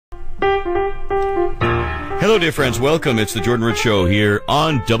Hello, dear friends. Welcome. It's the Jordan Rich Show here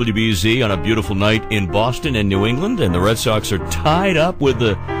on WBZ on a beautiful night in Boston and New England. And the Red Sox are tied up with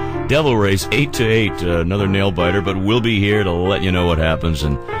the Devil Rays 8-8. Another nail-biter, but we'll be here to let you know what happens.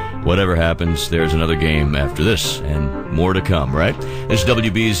 And whatever happens, there's another game after this and more to come, right? This is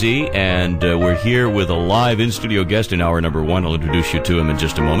WBZ, and we're here with a live in-studio guest in hour number one. I'll introduce you to him in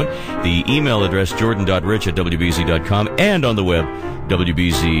just a moment. The email address, jordan.rich@wbz.com, and on the web,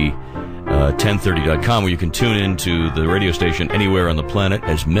 WBZ1030.com, where you can tune in to the radio station anywhere on the planet,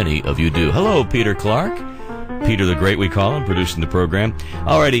 as many of you do. Hello, Peter Clark. Peter the Great, we call him, producing the program.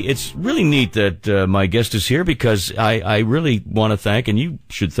 Alrighty, it's really neat that my guest is here because I really want to thank, and you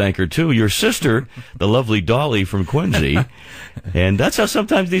should thank her too, your sister, the lovely Dolly from Quincy. And that's how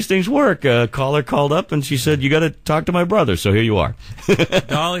sometimes these things work. A caller called up and she said, you got to talk to my brother, so here you are.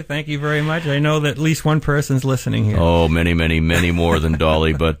 Dolly, thank you very much. I know that at least one person's listening here. Oh, many, many, many more than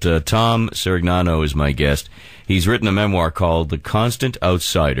Dolly. But Tom Cirignano is my guest. He's written a memoir called The Constant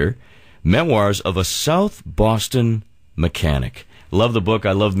Outsider, Memoirs of a South Boston Mechanic. Love the book.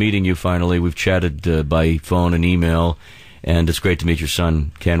 I love meeting you finally. We've chatted by phone and email, and it's great to meet your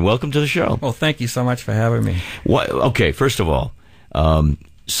son, Ken. Welcome to the show. Well, thank you so much for having me. Okay, first of all,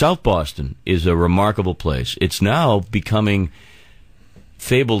 South Boston is a remarkable place. It's now becoming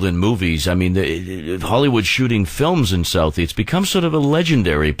fabled in movies. I mean, Hollywood shooting films in Southie. It's become sort of a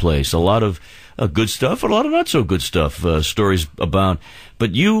legendary place. A lot of good stuff, and a lot of not so good stuff. Stories abound.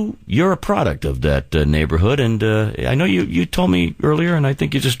 But you're a product of that neighborhood, and I know you told me earlier, and I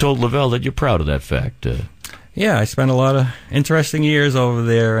think you just told Lavelle that you're proud of that fact. Yeah, I spent a lot of interesting years over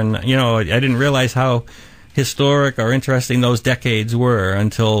there, and I didn't realize how historic or interesting those decades were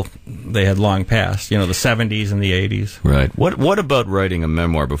until they had long passed. The 70s and the 80s. Right. What about writing a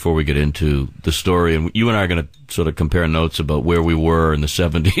memoir before we get into the story? And you and I are going to sort of compare notes about where we were in the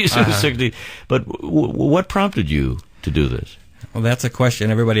 70s and the 60s. But what prompted you to do this? Well, that's a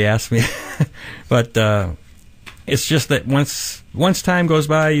question everybody asks me. But it's just that once time goes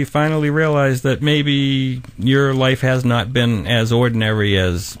by, you finally realize that maybe your life has not been as ordinary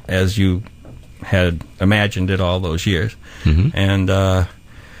as you had imagined it all those years. Mm-hmm. And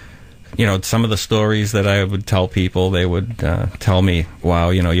some of the stories that I would tell people, they would tell me, wow,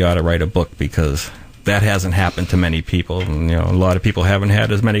 you ought to write a book because that hasn't happened to many people. And, a lot of people haven't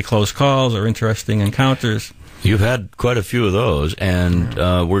had as many close calls or interesting encounters. You've had quite a few of those, and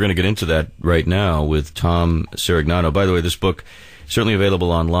we're going to get into that right now with Tom Cirignano. By the way, this book is certainly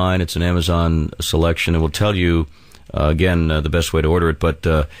available online. It's an Amazon selection, and we'll tell you again, the best way to order it, but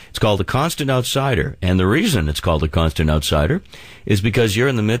it's called The Constant Outsider. And the reason it's called The Constant Outsider is because you're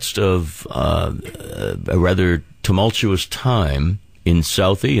in the midst of a rather tumultuous time in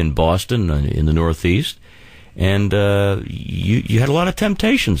Southie, in Boston, in the Northeast, and you had a lot of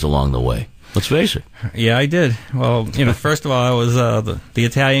temptations along the way. Let's face it. Yeah, I did. Well, first of all, I was the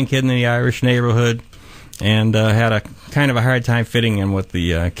Italian kid in the Irish neighborhood, and had a kind of a hard time fitting in with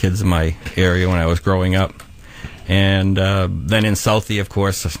the kids in my area when I was growing up. And then in Southie, of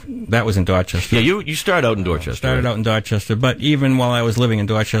course, that was in Dorchester. Yeah, you started out in Dorchester. Started out in Dorchester, but even while I was living in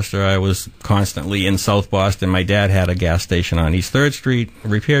Dorchester, I was constantly in South Boston. My dad had a gas station on East 3rd Street, a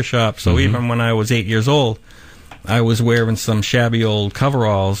repair shop, so even when I was 8 years old, I was wearing some shabby old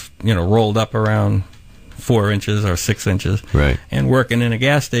coveralls, rolled up around 4 inches or 6 inches, right, and working in a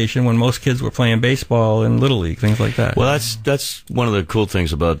gas station when most kids were playing baseball and Little League, things like that. Well, that's one of the cool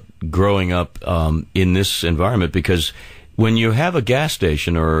things about growing up in this environment, because when you have a gas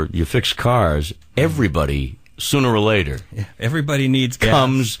station or you fix cars, everybody, sooner or later, everybody needs gas.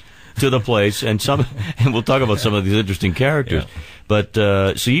 Comes to the place, and we'll talk about some of these interesting characters. Yeah. But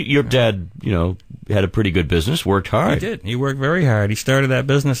so your dad, had a pretty good business, worked hard. He did. He worked very hard. He started that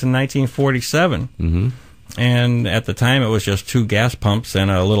business in 1947. Mm-hmm. And at the time, it was just 2 gas pumps and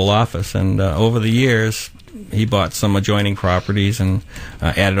a little office. And over the years, he bought some adjoining properties and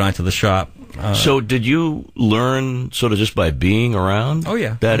added on to the shop. So did you learn sort of just by being around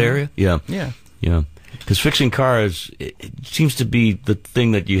that area? Yeah. Because fixing cars, it seems to be the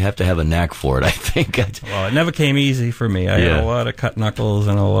thing that you have to have a knack for it, I think. Well, it never came easy for me. I had a lot of cut knuckles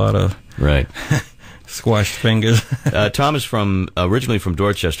and a lot of squashed fingers. Tom is originally from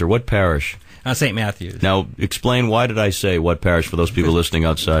Dorchester. What parish? St. Matthews. Now, explain, why did I say what parish for those people listening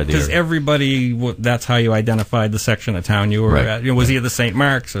outside the area? Because everybody, that's how you identified the section of town you were at. It was either St.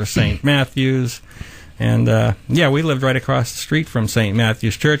 Mark's or St. Matthews. And, we lived right across the street from St.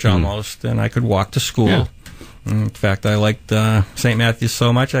 Matthew's Church almost, and I could walk to school. Yeah. In fact, I liked St. Matthew's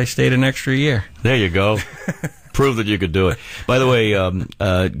so much, I stayed an extra year. There you go. Prove that you could do it. By the way,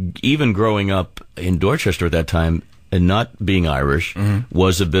 even growing up in Dorchester at that time, and not being Irish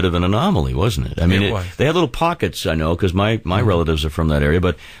was a bit of an anomaly, wasn't it? I mean, It was. they had little pockets, I know, because my relatives are from that area,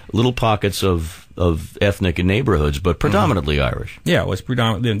 but little pockets of ethnic neighborhoods, but predominantly Irish. Yeah, it was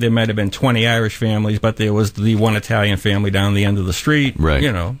predominantly. There might have been 20 Irish families, but there was the one Italian family down the end of the street, Right.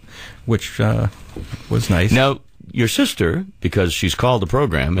 you know, which was nice. Now, your sister, because she's called the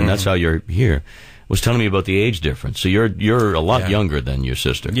program, and that's how you're here, was telling me about the age difference. So you're a lot younger than your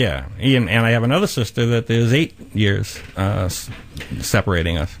sister. Yeah, and I have another sister that there's 8 years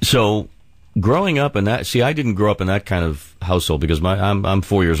separating us. So growing up in that, see, I didn't grow up in that kind of household because I'm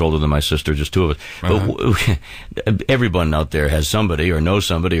 4 years older than my sister, just two of us. But everyone out there has somebody or knows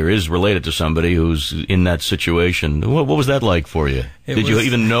somebody or is related to somebody who's in that situation. What was that like for you? Did you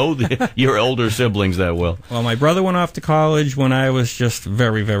even know your older siblings that well? Well, my brother went off to college when I was just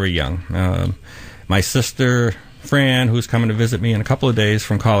very, very young. My sister, Fran, who's coming to visit me in a couple of days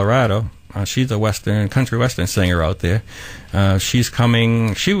from Colorado, she's a country western singer out there. She's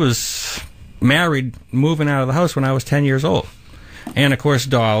coming. She was married, moving out of the house when I was 10 years old. And, of course,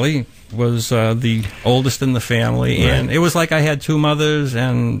 Dolly was the oldest in the family. Right. And it was like I had two mothers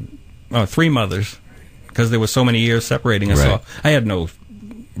and three mothers because there was so many years separating us Right. all. I had no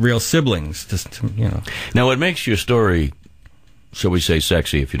real siblings, just, you know. Now, what makes your story, shall we say,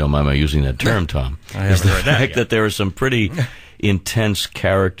 sexy, if you don't mind my using that term, Tom, I is haven't the heard that fact yet. that there are some pretty intense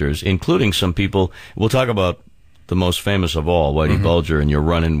characters, including some people. We'll talk about the most famous of all, Whitey Bulger, and your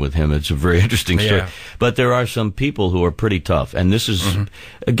run-in with him. It's a very interesting story. Yeah. But there are some people who are pretty tough, and this is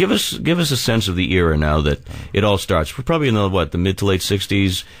give us a sense of the era now that it all starts. We're probably in the mid to late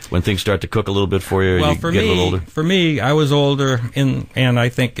 '60s when things start to cook a little bit for you. Well, you get a little older. For me, I was older, and I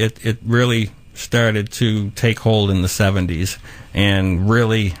think it really started to take hold in the 70s and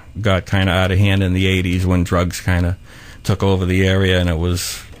really got kind of out of hand in the 80s when drugs kind of took over the area and it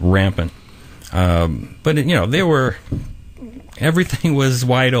was rampant. But, everything was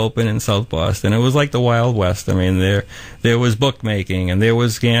wide open in South Boston. It was like the Wild West. I mean, there was bookmaking, and there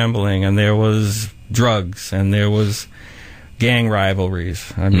was gambling, and there was drugs, and there was gang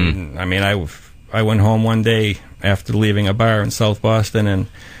rivalries. I mean, I went home one day after leaving a bar in South Boston and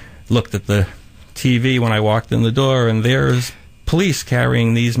looked at the TV when I walked in the door, and there's police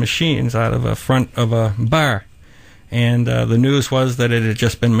carrying these machines out of a front of a bar. And the news was that it had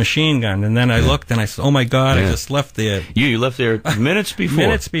just been machine gunned. And then I looked and I said, oh, my God, I just left there. You left there minutes before.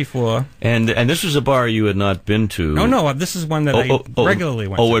 Minutes before. And this was a bar you had not been to. No, this is one that I regularly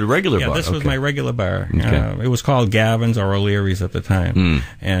went to. Oh, a regular bar. Yeah, this was my regular bar. Okay. It was called Gavin's or O'Leary's at the time.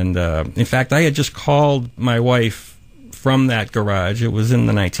 And, in fact, I had just called my wife from that garage. It was in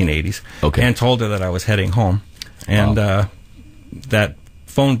the 1980s. Okay. And told her that I was heading home. And that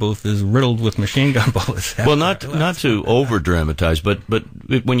phone booth is riddled with machine gun bullets. Well, not to over dramatize, but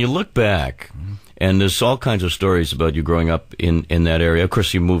when you look back, and there's all kinds of stories about you growing up in that area. Of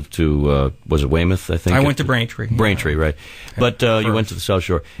course, you moved to was it Weymouth? I think I went to Braintree. Braintree, right? But you went to the South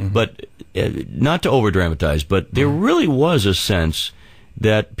Shore. But not to over dramatize, but there really was a sense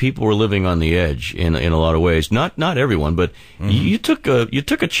that people were living on the edge in a lot of ways. Not everyone, but you took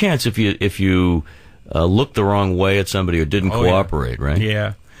a chance if you looked the wrong way at somebody or didn't cooperate, right?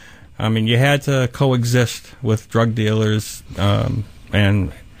 Yeah. I mean, you had to coexist with drug dealers and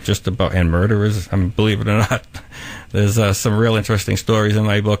murderers. I mean, believe it or not, there's some real interesting stories in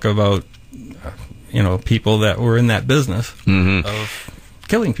my book about people that were in that business of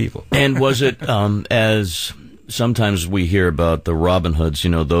killing people. And was it as sometimes we hear about the Robin Hoods,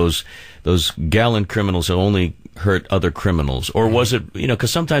 those gallant criminals that only hurt other criminals, or was it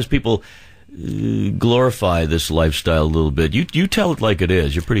because sometimes people glorify this lifestyle a little bit. You tell it like it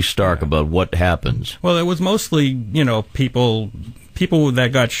is. You're pretty stark about what happens. Well, it was mostly, people that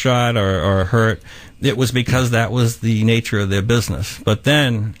got shot or hurt. It was because that was the nature of their business. But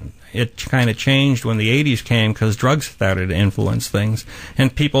then it kind of changed when the 80s came because drugs started to influence things.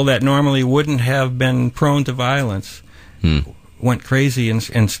 And people that normally wouldn't have been prone to violence went crazy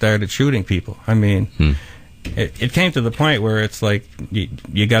and started shooting people. I mean... It came to the point where it's like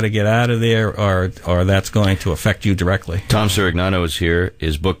you got to get out of there, or that's going to affect you directly. Tom Cirignano is here.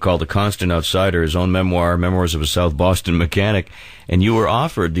 His book called "The Constant Outsider," his own memoir, "Memoirs of a South Boston Mechanic," and you were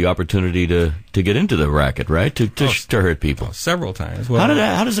offered the opportunity to get into the racket, right? To hurt people several times. Well,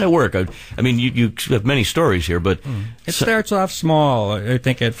 how does that work? I mean, you have many stories here, but it starts off small. I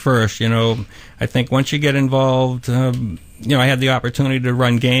think at first, I think once you get involved, I had the opportunity to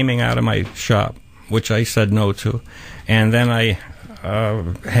run gaming out of my shop, which I said no to. And then I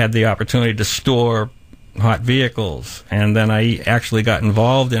had the opportunity to store hot vehicles. And then I actually got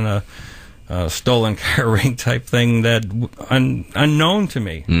involved in a stolen car ring type thing that unknown to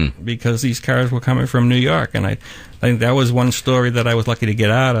me, because these cars were coming from New York, and I think that was one story that I was lucky to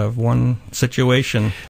get out of, one situation.